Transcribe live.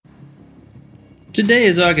Today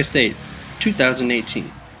is August 8th,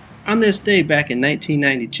 2018. On this day back in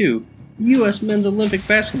 1992, the U.S. men's Olympic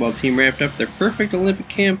basketball team wrapped up their perfect Olympic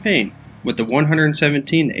campaign with the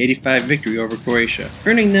 117-85 victory over Croatia,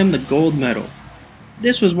 earning them the gold medal.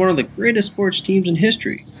 This was one of the greatest sports teams in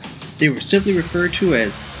history. They were simply referred to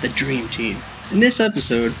as the Dream Team. In this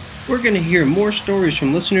episode, we're going to hear more stories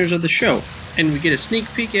from listeners of the show, and we get a sneak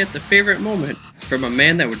peek at the favorite moment from a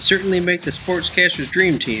man that would certainly make the sportscaster's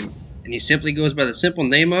dream team, and he simply goes by the simple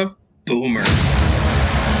name of Boomer.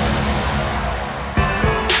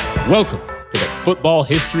 Welcome to the Football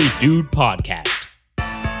History Dude podcast,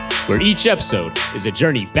 where each episode is a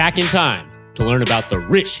journey back in time to learn about the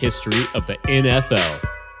rich history of the NFL.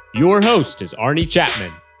 Your host is Arnie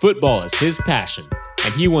Chapman. Football is his passion,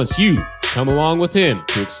 and he wants you to come along with him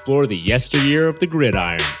to explore the yesteryear of the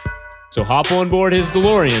gridiron. So hop on board his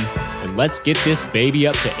DeLorean, and let's get this baby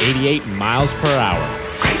up to 88 miles per hour.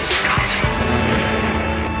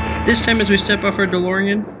 This time as we step off our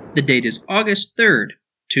DeLorean, the date is August 3rd,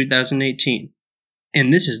 2018.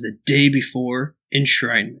 And this is the day before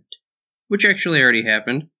enshrinement, which actually already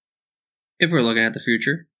happened, if we're looking at the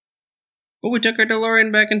future. But we took our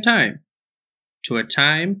DeLorean back in time, to a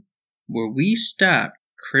time where we stopped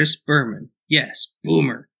Chris Berman, yes,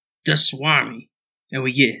 Boomer, the Swami, and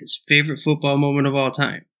we get his favorite football moment of all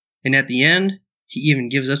time. And at the end, he even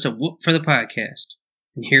gives us a whoop for the podcast.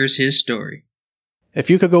 And here's his story. If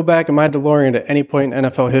you could go back in my DeLorean at any point in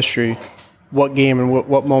NFL history, what game and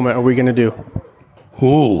what moment are we going to do?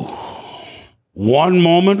 Ooh. One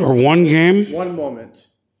moment or one game? One moment.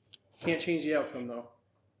 Can't change the outcome, though.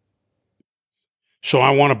 So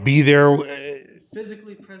I want to be there.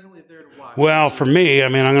 Physically, presently there to watch. Well, for me,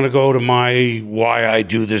 I'm going to go to my why I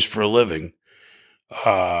do this for a living.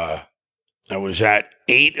 I was at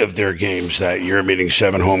 8 of their games that year, meaning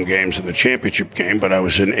 7 home games in the championship game, but I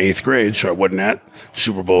was in 8th grade, so I wasn't at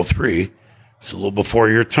Super Bowl III. It's a little before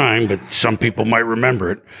your time, but some people might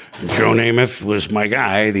remember it. And Joe Namath was my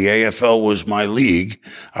guy. The AFL was my league.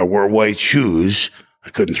 I wore white shoes. I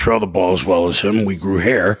couldn't throw the ball as well as him. We grew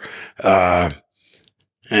hair. And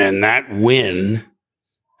that win,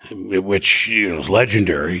 which was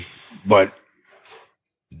legendary, but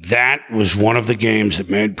that was one of the games that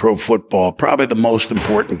made pro football probably the most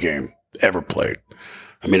important game ever played.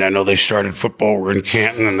 I mean, I know they started football, we're in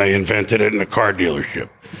Canton, and they invented it in a car dealership.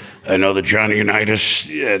 I know that Johnny Unitas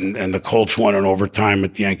and the Colts won in overtime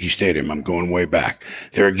at the Yankee Stadium. I'm going way back.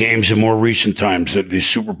 There are games in more recent times that these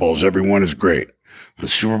Super Bowls, every one is great. But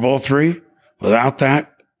Super Bowl III, without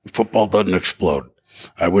that, football doesn't explode.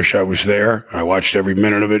 I wish I was there. I watched every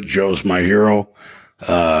minute of it. Joe's my hero.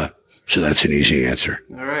 So that's an easy answer.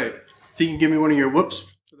 All right. Think you can give me one of your whoops?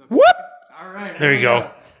 Whoop! All right. There you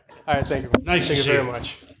go. All right, thank you. Nice thank to you see very you.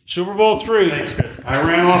 much. Super Bowl III. Thanks, Chris. I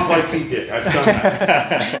ran off like he did. I've done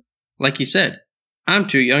that. Like he said, I'm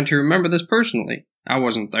too young to remember this personally. I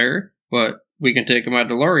wasn't there, but we can take my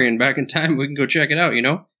DeLorean back in time. We can go check it out,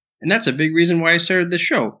 And that's a big reason why I started this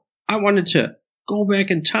show. I wanted to go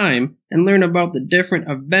back in time and learn about the different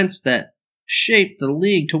events that shaped the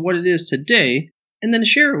league to what it is today, and then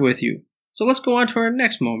share it with you. So let's go on to our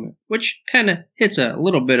next moment, which kind of hits a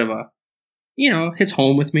little bit of a, hits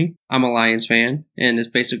home with me. I'm a Lions fan, and it's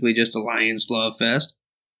basically just a Lions love fest.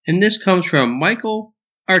 And this comes from Michael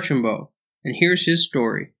Archambault, and here's his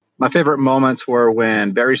story. My favorite moments were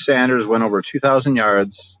when Barry Sanders went over 2,000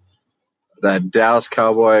 yards, that Dallas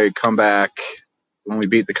Cowboy comeback, when we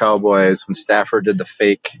beat the Cowboys, when Stafford did the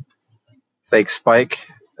fake spike,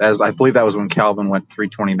 as I believe that was when Calvin went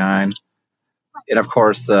 329, and of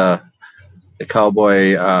course the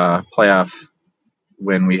Cowboy playoff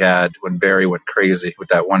when Barry went crazy with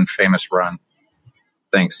that one famous run.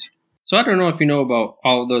 Thanks. So I don't know if you know about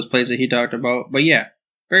all of those plays that he talked about, but yeah,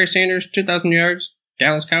 Barry Sanders, 2,000 yards,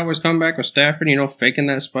 Dallas Cowboys comeback with Stafford, faking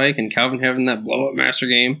that spike, and Calvin having that blow-up master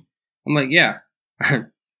game. I'm like, yeah,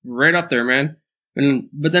 right up there, man.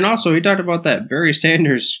 But then also he talked about that Barry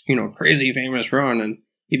Sanders, crazy famous run, and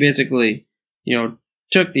he basically,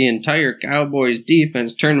 took the entire Cowboys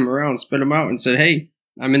defense, turned them around, spit them out, and said, hey,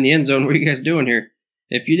 I'm in the end zone. What are you guys doing here?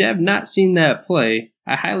 If you have not seen that play,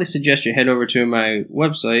 I highly suggest you head over to my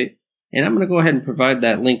website, and I'm going to go ahead and provide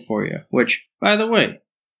that link for you, which, by the way,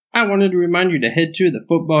 I wanted to remind you to head to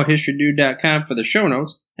thefootballhistorydude.com for the show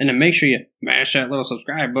notes, and to make sure you mash that little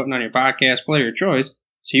subscribe button on your podcast player of choice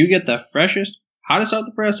so you get the freshest, hottest off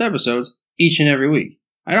the press episodes each and every week.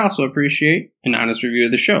 I'd also appreciate an honest review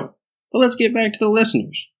of the show. But let's get back to the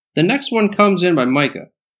listeners. The next one comes in by Micah,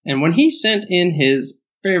 and when he sent in his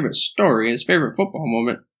favorite story, his favorite football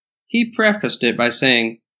moment, he prefaced it by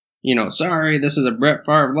saying, sorry, this is a Brett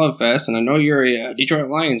Favre love fest, and I know you're a Detroit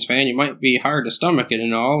Lions fan. You might be hard to stomach it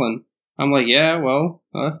and all. And I'm like, yeah, well,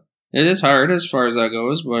 it is hard as far as that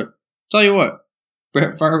goes. But tell you what,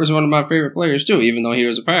 Brett Favre was one of my favorite players too, even though he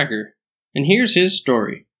was a Packer. And here's his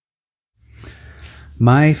story.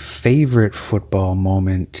 My favorite football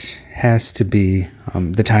moment has to be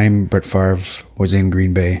the time Brett Favre was in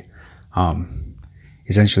Green Bay.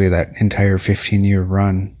 Essentially that entire 15-year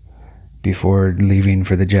run before leaving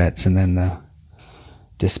for the Jets, and then the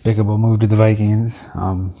despicable move to the Vikings.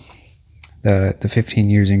 The 15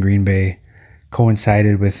 years in Green Bay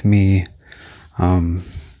coincided with me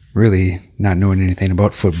really not knowing anything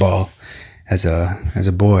about football as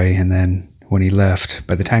a boy, and then when he left,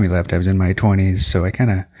 by the time he left, I was in my 20s, so I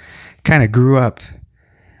kind of grew up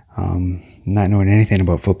not knowing anything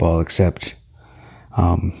about football except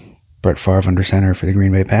Brett Favre under center for the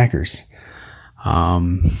Green Bay Packers.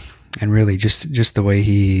 And really just the way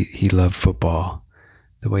he loved football,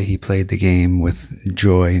 the way he played the game with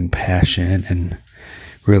joy and passion, and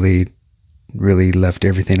really left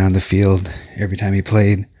everything on the field every time he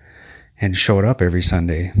played, and showed up every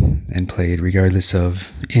Sunday and played regardless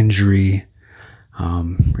of injury,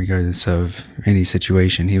 regardless of any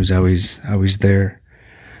situation. He was always there,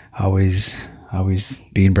 always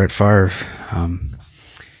being Brett Favre.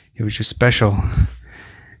 It was just special.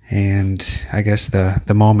 And I guess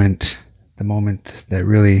the moment that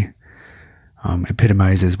really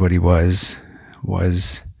epitomizes what he was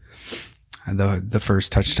the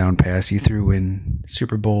first touchdown pass he threw in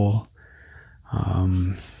Super Bowl,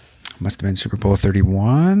 must have been Super Bowl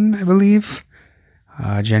 31, I believe,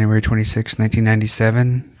 January 26,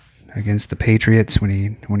 1997, against the Patriots, when he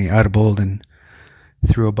audibled and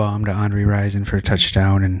threw a bomb to Andre Rison for a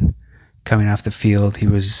touchdown. And coming off the field, he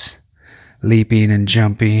was leaping and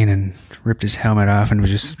jumping and ripped his helmet off and was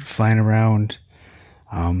just flying around,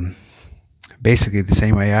 basically the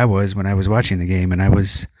same way I was when I was watching the game. And I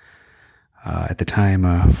was at the time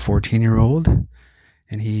a 14-year-old,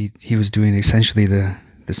 and he was doing essentially the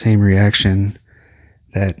same reaction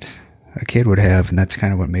that a kid would have, and that's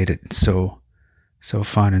kind of what made it so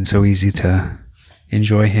fun and so easy to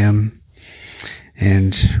enjoy him,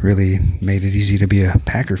 and really made it easy to be a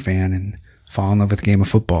Packer fan and fall in love with the game of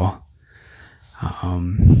football.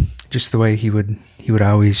 Just the way he would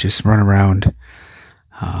always just run around,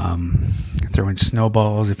 throwing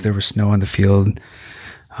snowballs if there was snow on the field,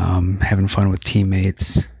 having fun with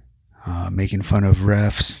teammates, making fun of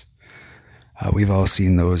refs. We've all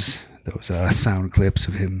seen those sound clips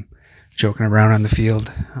of him joking around on the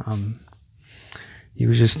field. He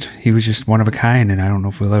was just one of a kind, and I don't know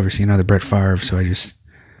if we'll ever see another Brett Favre. So I just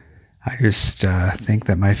think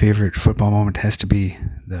that my favorite football moment has to be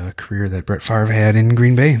the career that Brett Favre had in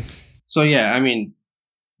Green Bay. So yeah, I mean,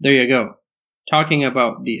 there you go. Talking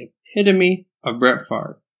about the epitome of Brett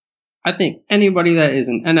Favre. I think anybody that is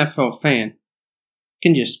an NFL fan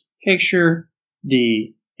can just picture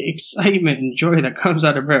the excitement and joy that comes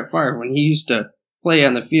out of Brett Favre when he used to play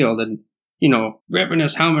on the field and, ripping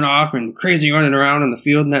his helmet off and crazy running around on the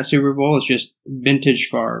field in that Super Bowl. Is just vintage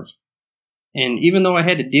Favre. And even though I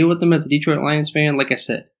had to deal with him as a Detroit Lions fan, like I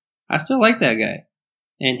said, I still like that guy.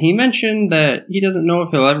 And he mentioned that he doesn't know if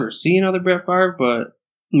he'll ever see another Brett Favre, but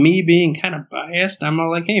me being kind of biased, I'm all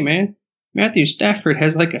like, hey man, Matthew Stafford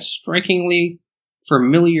has like a strikingly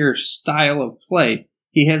familiar style of play.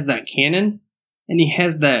 He has that cannon, and he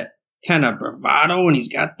has that kind of bravado, and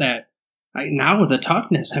he's got that, now with the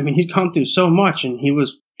toughness. I mean, he's gone through so much, and he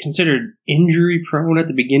was considered injury prone at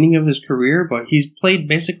the beginning of his career, but he's played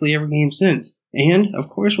basically every game since. And, of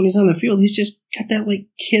course, when he's on the field, he's just got that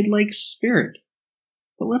kid-like spirit.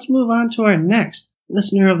 But let's move on to our next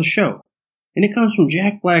listener of the show. And it comes from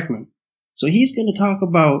Jack Blackman. So he's going to talk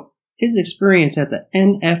about his experience at the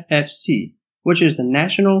NFFC, which is the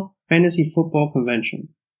National Fantasy Football Convention.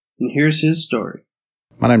 And here's his story.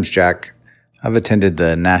 My name's Jack. I've attended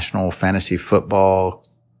the National Fantasy Football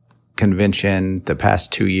Convention the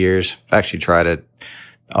past 2 years. I've actually tried it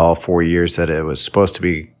all 4 years that it was supposed to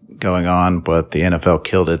be going on, but the NFL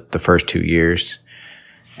killed it the first 2 years.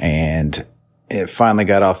 And it finally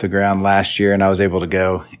got off the ground last year, and I was able to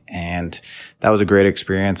go. And that was a great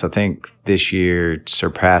experience. I think this year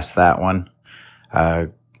surpassed that one.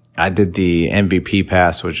 I did the MVP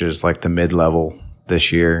pass, which is like the mid-level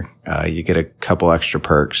this year. You get a couple extra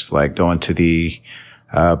perks, like going to the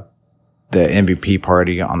MVP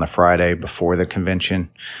party on the Friday before the convention.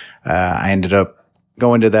 I ended up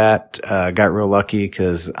going to that, got real lucky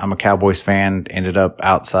because I'm a Cowboys fan, ended up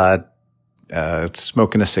outside,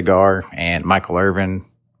 smoking a cigar, and Michael Irvin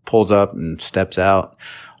pulls up and steps out.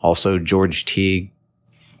 Also, George Teague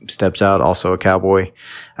steps out, also a Cowboy.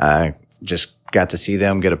 Just got to see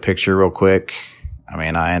them, get a picture real quick. I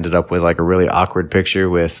mean, I ended up with like a really awkward picture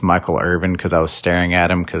with Michael Irvin because I was staring at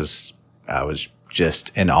him because I was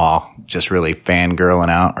just in awe, just really fangirling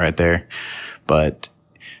out right there. But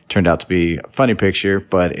turned out to be a funny picture,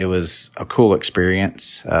 but it was a cool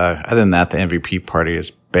experience. Other than that, the MVP party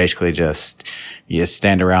is basically just you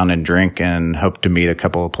stand around and drink and hope to meet a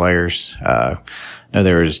couple of players. I know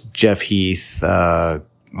there was Jeff Heath,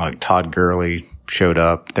 like Todd Gurley showed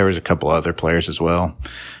up. There was a couple other players as well.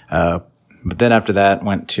 But then after that,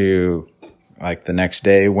 went to like the next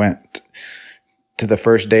day, went to the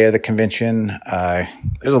first day of the convention.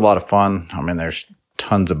 There's a lot of fun. I mean, there's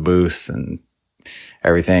tons of booths and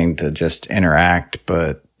everything to just interact,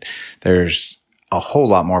 but there's a whole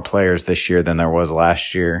lot more players this year than there was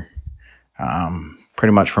last year.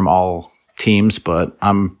 Pretty much from all teams, but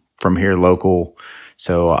I'm from here local,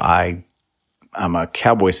 so I'm a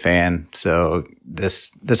Cowboys fan. So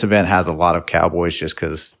this event has a lot of Cowboys just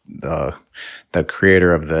because the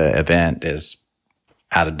creator of the event is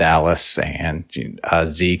out of Dallas, and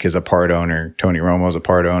Zeke is a part owner. Tony Romo is a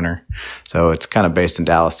part owner. So it's kind of based in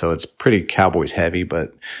Dallas. So it's pretty Cowboys heavy,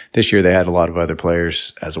 but this year they had a lot of other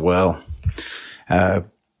players as well. But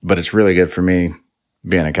it's really good for me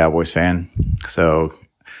being a Cowboys fan. So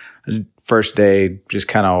first day, just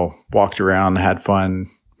kind of walked around, had fun,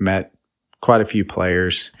 met quite a few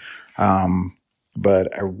players.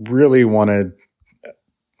 But I really wanted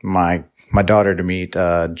my daughter to meet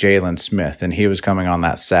Jalen Smith, and he was coming on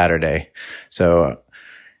that Saturday. So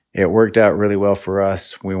it worked out really well for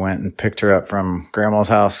us. We went and picked her up from grandma's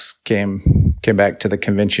house, came back to the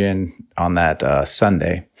convention on that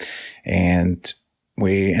Sunday, and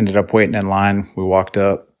we ended up waiting in line. We walked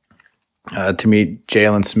up to meet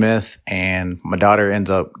Jalen Smith, and my daughter ends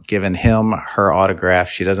up giving him her autograph.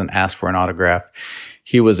 She doesn't ask for an autograph.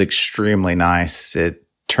 He was extremely nice. It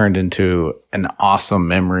turned into an awesome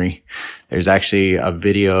memory. There's actually a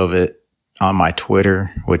video of it on my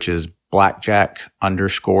Twitter, which is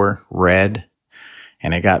blackjack_red.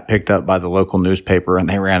 And it got picked up by the local newspaper and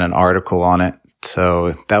they ran an article on it.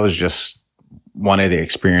 So that was just one of the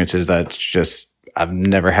experiences that's just, I've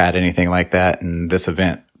never had anything like that. And this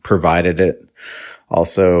event provided it.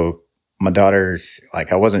 Also, my daughter,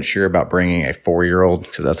 like I wasn't sure about bringing a 4-year-old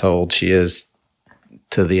because that's how old she is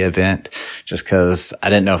to the event, just because I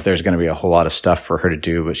didn't know if there's going to be a whole lot of stuff for her to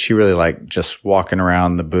do, but she really liked just walking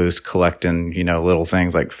around the booth, collecting, little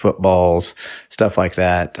things like footballs, stuff like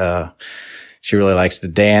that. She really likes to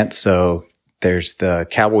dance. So there's the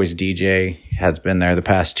Cowboys DJ has been there the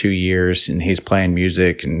past 2 years and he's playing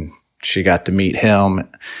music, and she got to meet him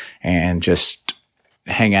and just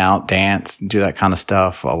hang out, dance, do that kind of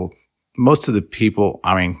stuff. Most of the people,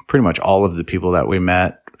 pretty much all of the people that we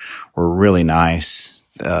met were really nice.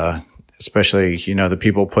 Especially, the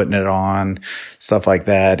people putting it on, stuff like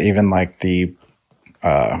that. Even like the,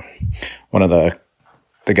 one of the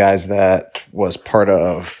guys that was part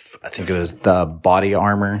of, I think it was the Body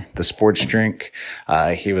Armor, the sports drink.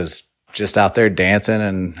 He was just out there dancing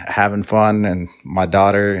and having fun. And my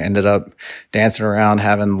daughter ended up dancing around,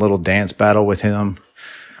 having a little dance battle with him.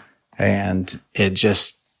 And it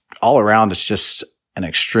just, all around, it's just an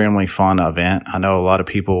extremely fun event. I know a lot of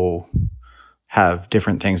people have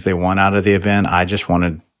different things they want out of the event. I just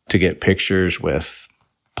wanted to get pictures with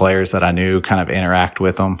players that I knew, kind of interact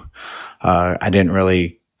with them. I didn't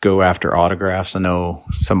really go after autographs. I know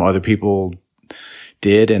some other people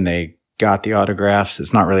did and they got the autographs.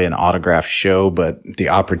 It's not really an autograph show, but the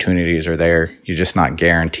opportunities are there. You're just not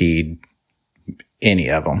guaranteed any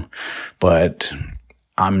of them. But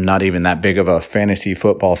I'm not even that big of a fantasy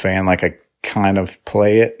football fan. Like I kind of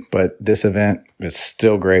play it, but this event is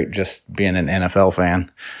still great just being an NFL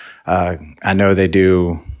fan. I know they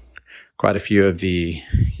do quite a few of the,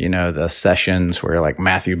 the sessions where like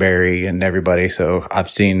Matthew Berry and everybody. So I've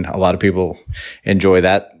seen a lot of people enjoy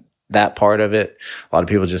that part of it. A lot of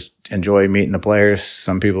people just enjoy meeting the players.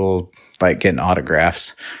 Some people like getting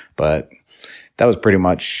autographs, but that was pretty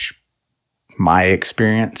much my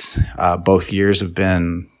experience. Both years have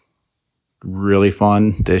been really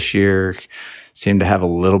fun. This year seemed to have a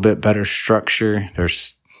little bit better structure.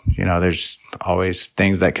 There's always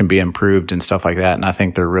things that can be improved and stuff like that. And I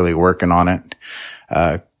think they're really working on it,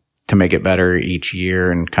 to make it better each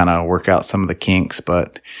year and kind of work out some of the kinks.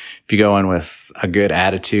 But if you go in with a good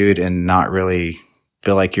attitude and not really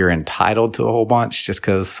feel like you're entitled to a whole bunch, just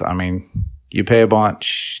because, you pay a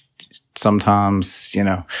bunch. Sometimes,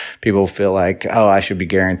 people feel like, oh, I should be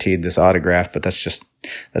guaranteed this autograph, but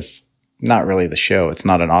that's not really the show. It's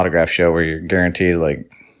not an autograph show where you're guaranteed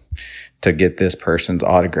like to get this person's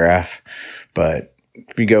autograph. But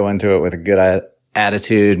if you go into it with a good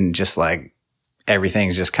attitude and just like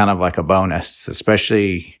everything's just kind of like a bonus,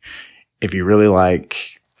 especially if you really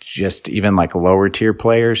like just even like lower tier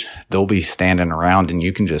players, they'll be standing around and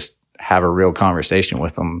you can just have a real conversation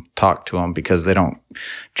with them, talk to them because they don't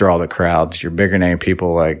draw the crowds. Your bigger name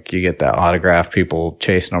people, like you get that autograph people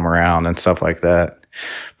chasing them around and stuff like that.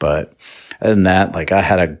 But other than that, like I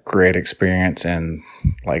had a great experience, and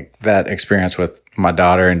like that experience with my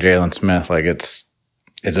daughter and Jalen Smith, like it's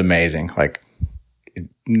amazing. Like it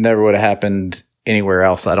never would have happened anywhere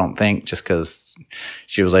else, I don't think, just because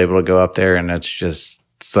she was able to go up there, and it's just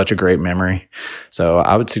such a great memory. So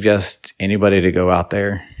I would suggest anybody to go out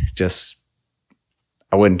there. Just,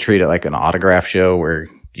 I wouldn't treat it like an autograph show where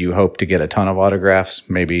you hope to get a ton of autographs.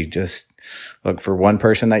 Maybe just look for one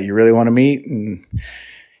person that you really want to meet, and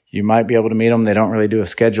you might be able to meet them. They don't really do a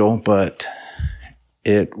schedule, but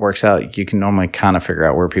it works out. You can normally kind of figure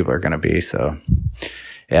out where people are going to be. So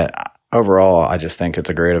yeah, overall, I just think it's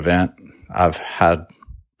a great event. I've had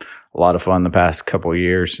a lot of fun the past couple of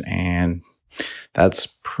years, and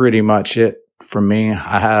that's pretty much it for me.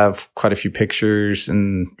 I have quite a few pictures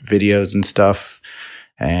and videos and stuff,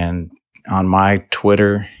 and on my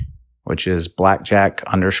Twitter, which is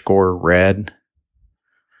blackjack_red.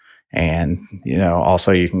 And, you know,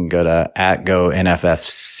 also you can go to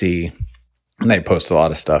 @GoNFFC, and they post a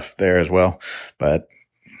lot of stuff there as well. But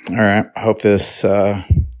all right, I hope this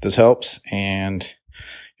helps, and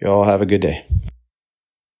you all have a good day.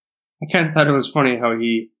 I kind of thought it was funny how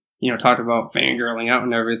he, talked about fangirling out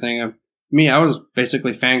and everything. I was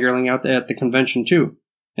basically fangirling out at the convention too.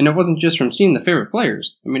 And it wasn't just from seeing the favorite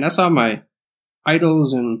players. I saw my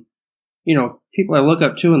idols and, people I look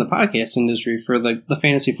up to in the podcast industry for the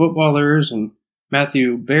fantasy footballers and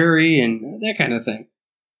Matthew Berry and that kind of thing.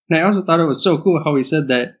 And I also thought it was so cool how he said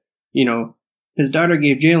that, his daughter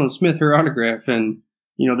gave Jalen Smith her autograph, and,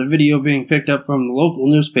 the video being picked up from the local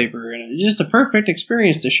newspaper. And it's just a perfect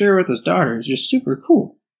experience to share with his daughter. It's just super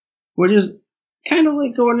cool. Which is kind of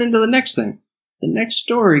like going into the next thing. The next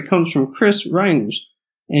story comes from Chris Reinders,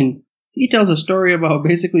 and he tells a story about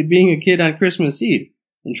basically being a kid on Christmas Eve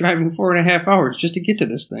and driving 4.5 hours just to get to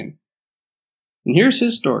this thing. And here's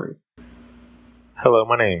his story. Hello,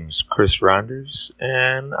 my name's Chris Reinders,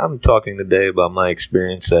 and I'm talking today about my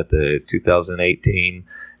experience at the 2018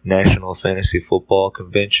 National Fantasy Football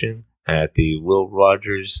Convention at the Will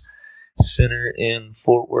Rogers Center in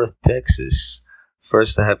Fort Worth, Texas.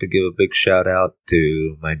 First, I have to give a big shout out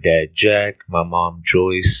to my dad, Jack, my mom,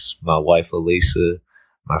 Joyce, my wife, Elisa,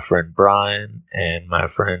 my friend, Brian, and my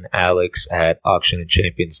friend, Alex at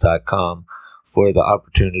auctionandchampions.com for the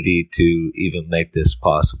opportunity to even make this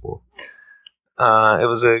possible. It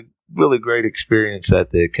was a really great experience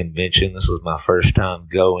at the convention. This was my first time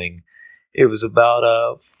going. It was about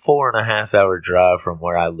a 4.5 hour drive from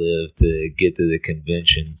where I live to get to the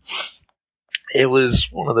convention. It was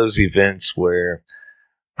one of those events where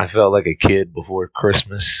I felt like a kid before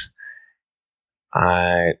Christmas.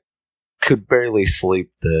 I could barely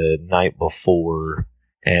sleep the night before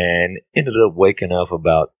and ended up waking up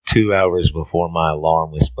about 2 hours before my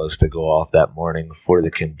alarm was supposed to go off that morning for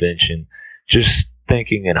the convention, just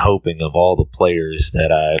thinking and hoping of all the players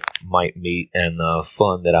that I might meet and the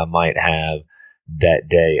fun that I might have that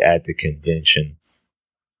day at the convention.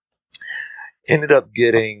 Ended up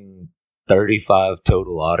getting 35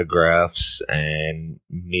 total autographs and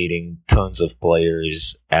meeting tons of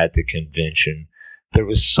players at the convention. There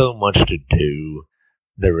was so much to do.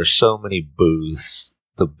 There were so many booths.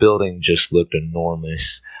 The building just looked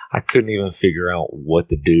enormous. I couldn't even figure out what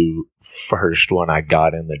to do first when I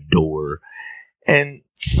got in the door. And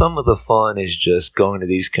some of the fun is just going to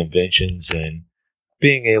these conventions and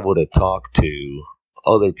being able to talk to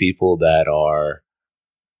other people that are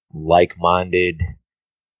like-minded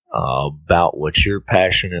about what you're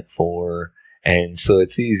passionate for. And so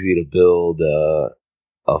it's easy to build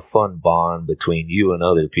a fun bond between you and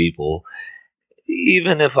other people.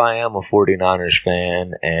 Even if I am a 49ers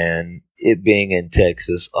fan, and it being in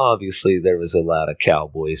Texas, obviously there was a lot of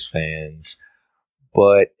Cowboys fans,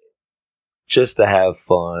 but just to have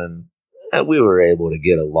fun, we were able to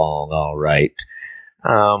get along all right.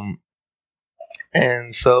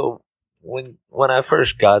 And so when I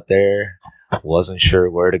first got there, wasn't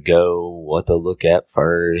sure where to go, what to look at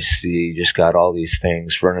first. You just got all these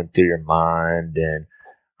things running through your mind, and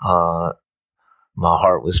my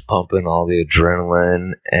heart was pumping, all the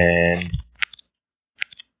adrenaline, and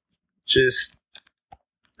just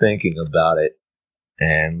thinking about it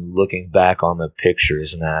and looking back on the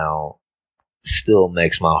pictures now still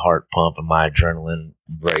makes my heart pump and my adrenaline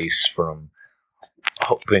race from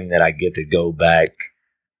hoping that I get to go back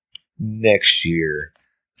next year.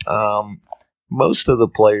 Most of the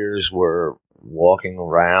players were walking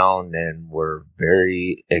around and were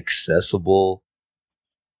very accessible.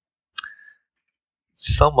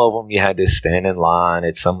 Some of them you had to stand in line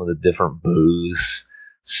at some of the different booths.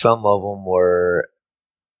 Some of them were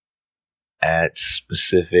at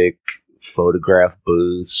specific photograph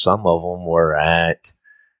booths. Some of them were at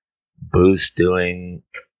booths doing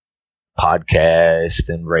podcast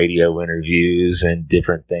and radio interviews and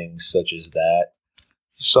different things such as that.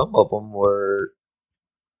 Some of them were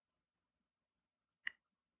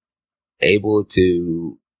able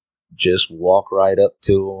to just walk right up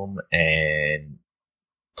to them and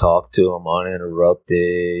talk to them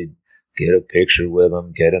uninterrupted, get a picture with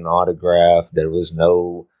them, get an autograph. There was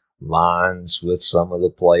no lines with some of the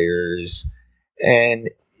players,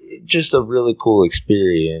 and just a really cool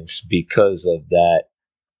experience because of that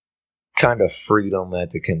kind of freedom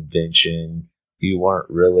at the convention. You weren't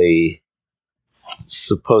really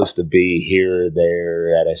supposed to be here or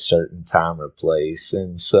there at a certain time or place,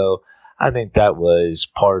 and so I think that was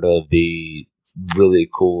part of the really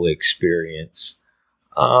cool experience.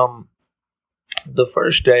 The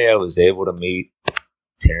first day I was able to meet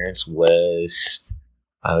Terrence West.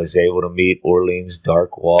 I was able to meet Orleans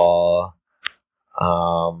Darkwa.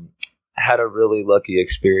 Had a really lucky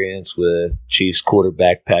experience with Chiefs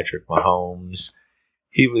quarterback Patrick Mahomes.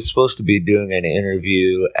 He was supposed to be doing an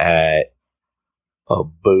interview at a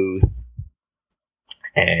booth,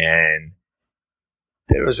 and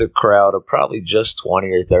there was a crowd of probably just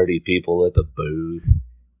 20 or 30 people at the booth,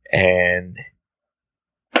 and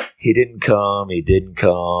he didn't come,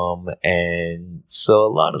 and so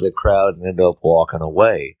a lot of the crowd ended up walking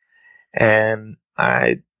away. And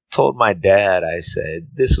I told my dad, I said,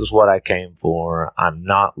 this is what I came for. I'm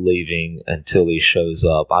not leaving until he shows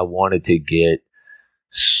up. I wanted to get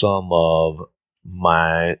some of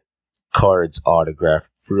my cards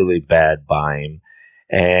autographed really bad by him.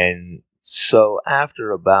 And so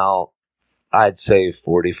after about, I'd say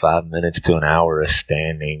 45 minutes to an hour of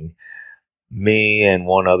standing, me and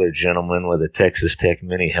one other gentleman with a Texas Tech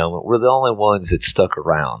mini helmet were the only ones that stuck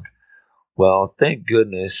around. Well, thank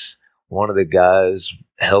goodness one of the guys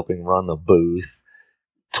helping run the booth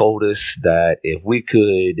told us that if we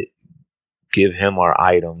could give him our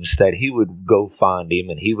items, that he would go find him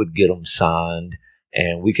and he would get them signed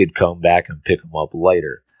and we could come back and pick them up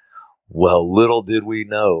later. Well, little did we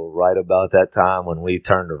know, right about that time when we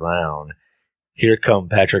turned around, here come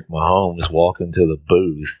Patrick Mahomes walking to the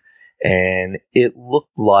booth. And it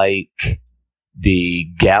looked like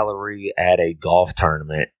the gallery at a golf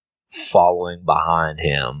tournament following behind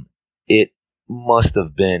him. It must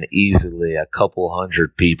have been easily a couple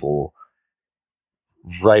hundred people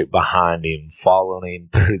right behind him, following him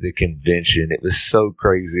through the convention. It was so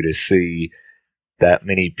crazy to see that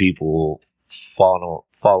many people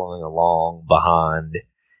following along behind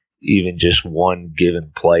even just one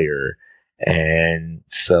given player. And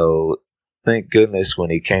so thank goodness when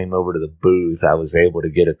he came over to the booth, I was able to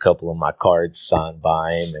get a couple of my cards signed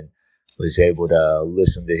by him and was able to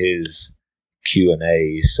listen to his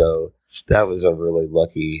Q&A. So that was a really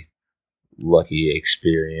lucky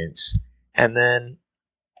experience. And then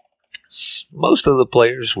most of the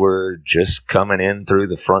players were just coming in through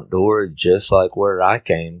the front door, just like where I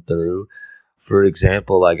came through. For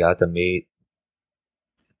example, I got to meet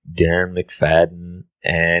Darren McFadden,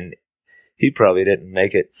 and he probably didn't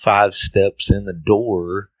make it 5 steps in the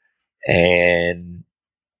door, and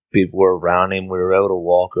people were around him. We were able to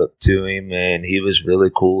walk up to him, and he was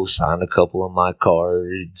really cool, signed a couple of my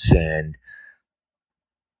cards, and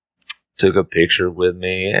took a picture with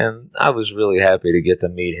me. And I was really happy to get to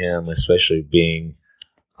meet him, especially being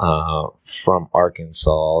from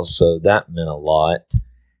Arkansas, so that meant a lot.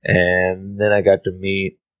 And then I got to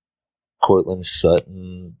meet Cortland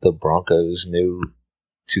Sutton, the Broncos' new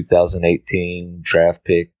 2018 draft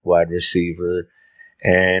pick wide receiver,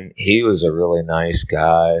 and he was a really nice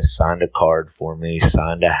guy. Signed a card for me,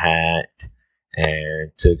 signed a hat,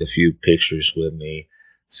 and took a few pictures with me.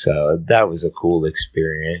 So that was a cool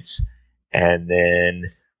experience. And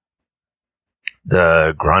then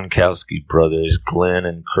the Gronkowski brothers, Glenn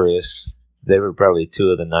and Chris, they were probably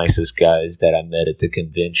 2 of the nicest guys that I met at the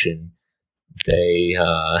convention. They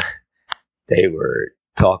were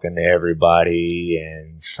talking to everybody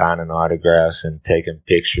and signing autographs and taking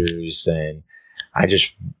pictures, and I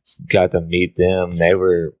just got to meet them. They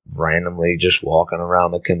were randomly just walking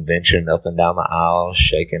around the convention up and down the aisle,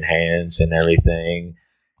 shaking hands and everything.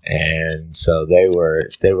 And so they were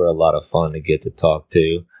a lot of fun to get to talk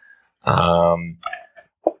to.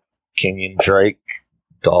 Kenyon Drake,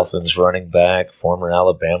 Dolphins running back, former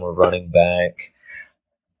Alabama running back.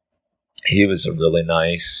 he was a really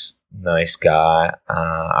nice guy.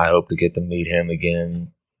 I hope to get to meet him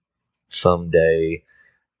again someday.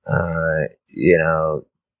 You know,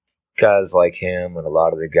 guys like him and a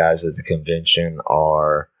lot of the guys at the convention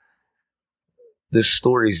are the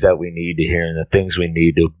stories that we need to hear and the things we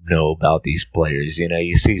need to know about these players. You know,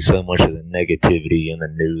 you see so much of the negativity in the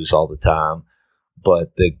news all the time,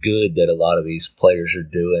 but the good that a lot of these players are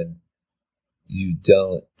doing, you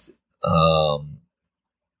don't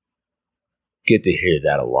get to hear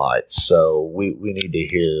that a lot. So we need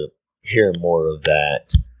to hear more of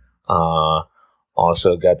that.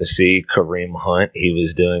 Also got to see Kareem Hunt. He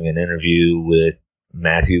was doing an interview with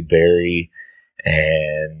Matthew Berry,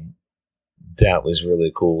 and that was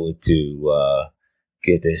really cool to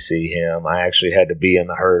get to see him. I actually had to be in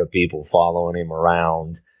the herd of people following him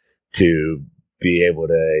around to be able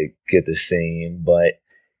to get to see him, but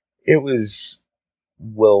it was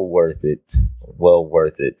well worth it. Well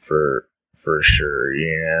worth it for sure.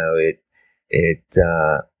 You know,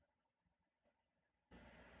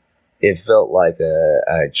 it felt like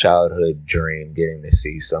a childhood dream getting to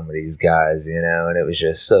see some of these guys, you know, and it was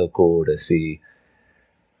just so cool to see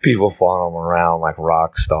people following them around like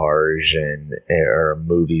rock stars or a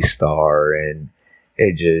movie star, and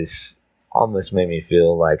it just almost made me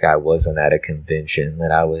feel like I wasn't at a convention,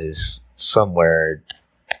 that I was somewhere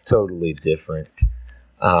totally different.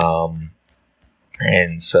 And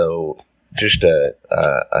so just a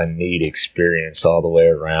neat experience all the way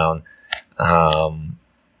around on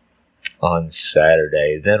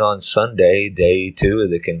Saturday. Then on Sunday, day 2 of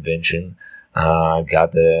the convention,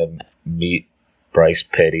 got to meet Bryce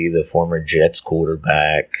Petty, the former Jets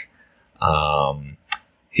quarterback.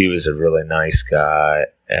 He was a really nice guy.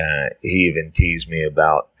 He even teased me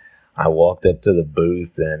about, I walked up to the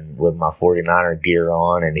booth and with my 49er gear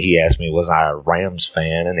on, and he asked me, was I a Rams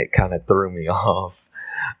fan? And it kind of threw me off.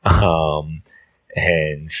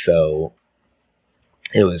 And so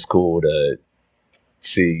it was cool to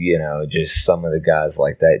see, you know, just some of the guys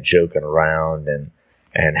like that joking around and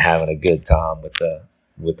having a good time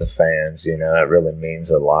with the fans. You know, that really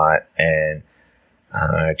means a lot. And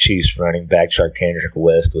Chiefs running back Charkandrick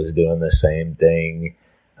West was doing the same thing.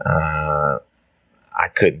 I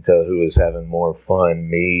couldn't tell who was having more fun,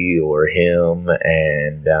 me or him.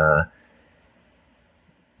 And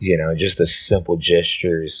you know, just a simple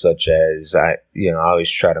gestures such as I always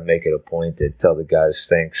try to make it a point to tell the guys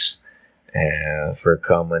thanks for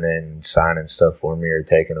coming and signing stuff for me or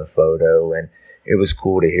taking a photo. And it was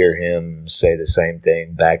cool to hear him say the same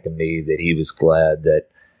thing back to me, that he was glad that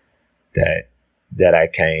I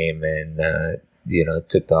came and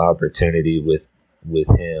took the opportunity with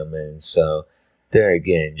him. And so there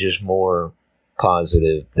again, just more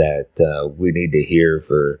positive that we need to hear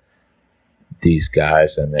for these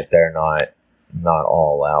guys, and that they're not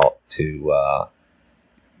all out to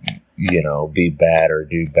be bad or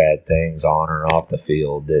do bad things on or off the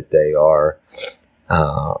field, that they are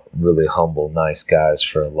really humble, nice guys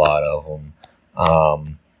for a lot of them.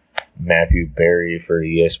 Matthew Berry for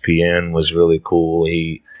ESPN was really cool.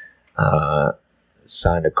 He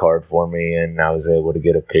signed a card for me, and I was able to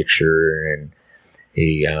get a picture, and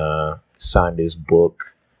he signed his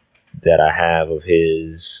book that I have of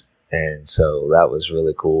his. And so that was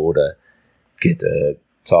really cool to get to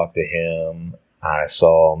talk to him. I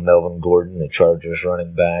saw Melvin Gordon, the Chargers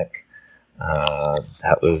running back.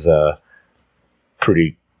 That was a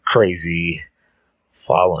pretty crazy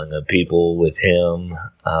following of people with him,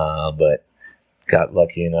 but got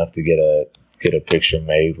lucky enough to get a picture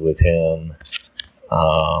made with him.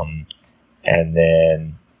 And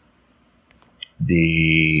then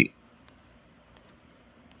the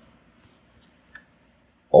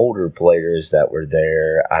older players that were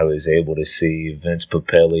there, I was able to see Vince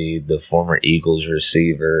Papelli, the former Eagles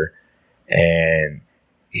receiver, and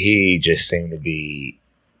he just seemed to be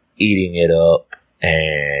eating it up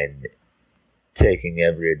and taking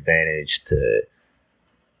every advantage to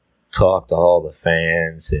talk to all the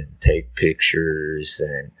fans and take pictures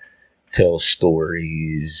and tell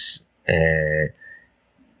stories, and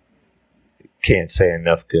can't say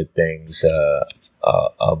enough good things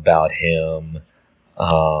about him.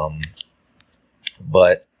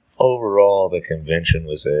 But overall, the convention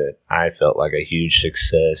was I felt like a huge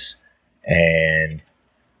success, and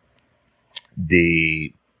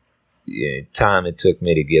the time it took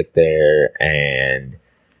me to get there and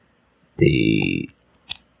the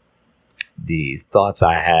thoughts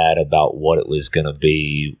I had about what it was going to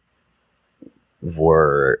be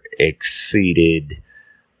were exceeded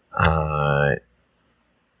times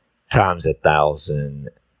 1,000.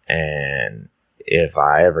 And if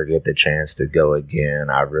I ever get the chance to go again,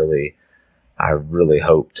 I I really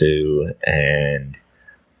hope to, and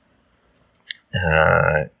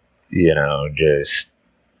just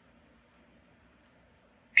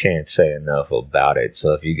can't say enough about it.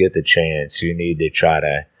 So if you get the chance, you need to try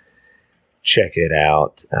to check it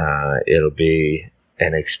out. It'll be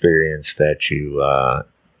an experience that you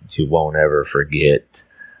won't ever forget.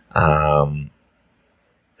 Thank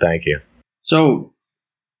you. So,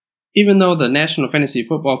 even though the National Fantasy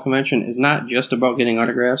Football Convention is not just about getting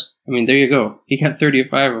autographs, I mean, there you go. He got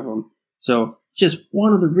 35 of them. So, it's just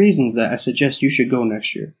one of the reasons that I suggest you should go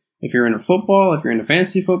next year. If you're into football, if you're into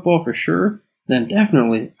fantasy football for sure, then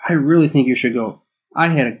definitely, I really think you should go. I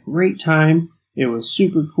had a great time. It was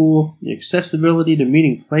super cool. The accessibility to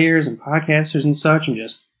meeting players and podcasters and such, and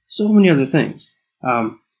just so many other things.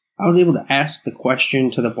 I was able to ask the question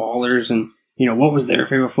to the ballers and, what was their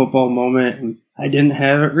favorite football moment. And I didn't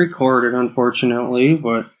have it recorded, unfortunately,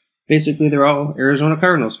 but basically they're all Arizona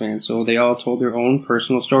Cardinals fans, so they all told their own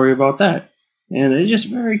personal story about that. And it's just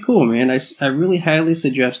very cool, man. I really highly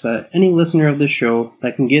suggest that any listener of this show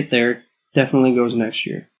that can get there definitely goes next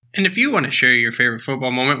year. And if you want to share your favorite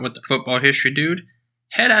football moment with the Football History Dude,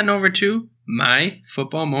 head on over to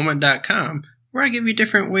myfootballmoment.com, where I give you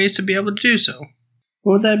different ways to be able to do so.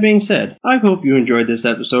 Well, with that being said, I hope you enjoyed this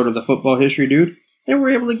episode of the Football History Dude, and were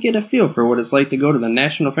able to get a feel for what it's like to go to the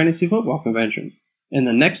National Fantasy Football Convention. In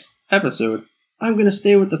the next episode, I'm going to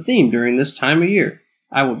stay with the theme during this time of year.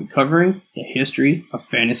 I will be covering the history of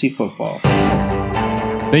fantasy football.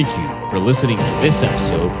 Thank you for listening to this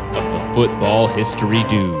episode of the Football History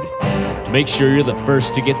Dude. To make sure you're the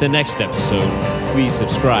first to get the next episode, please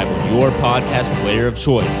subscribe on your podcast player of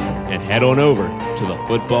choice and head on over to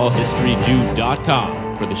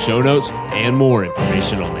thefootballhistorydude.com for the show notes and more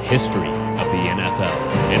information on the history of the NFL.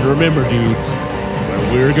 And remember, dudes,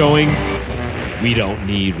 where we're going, we don't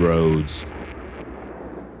need roads.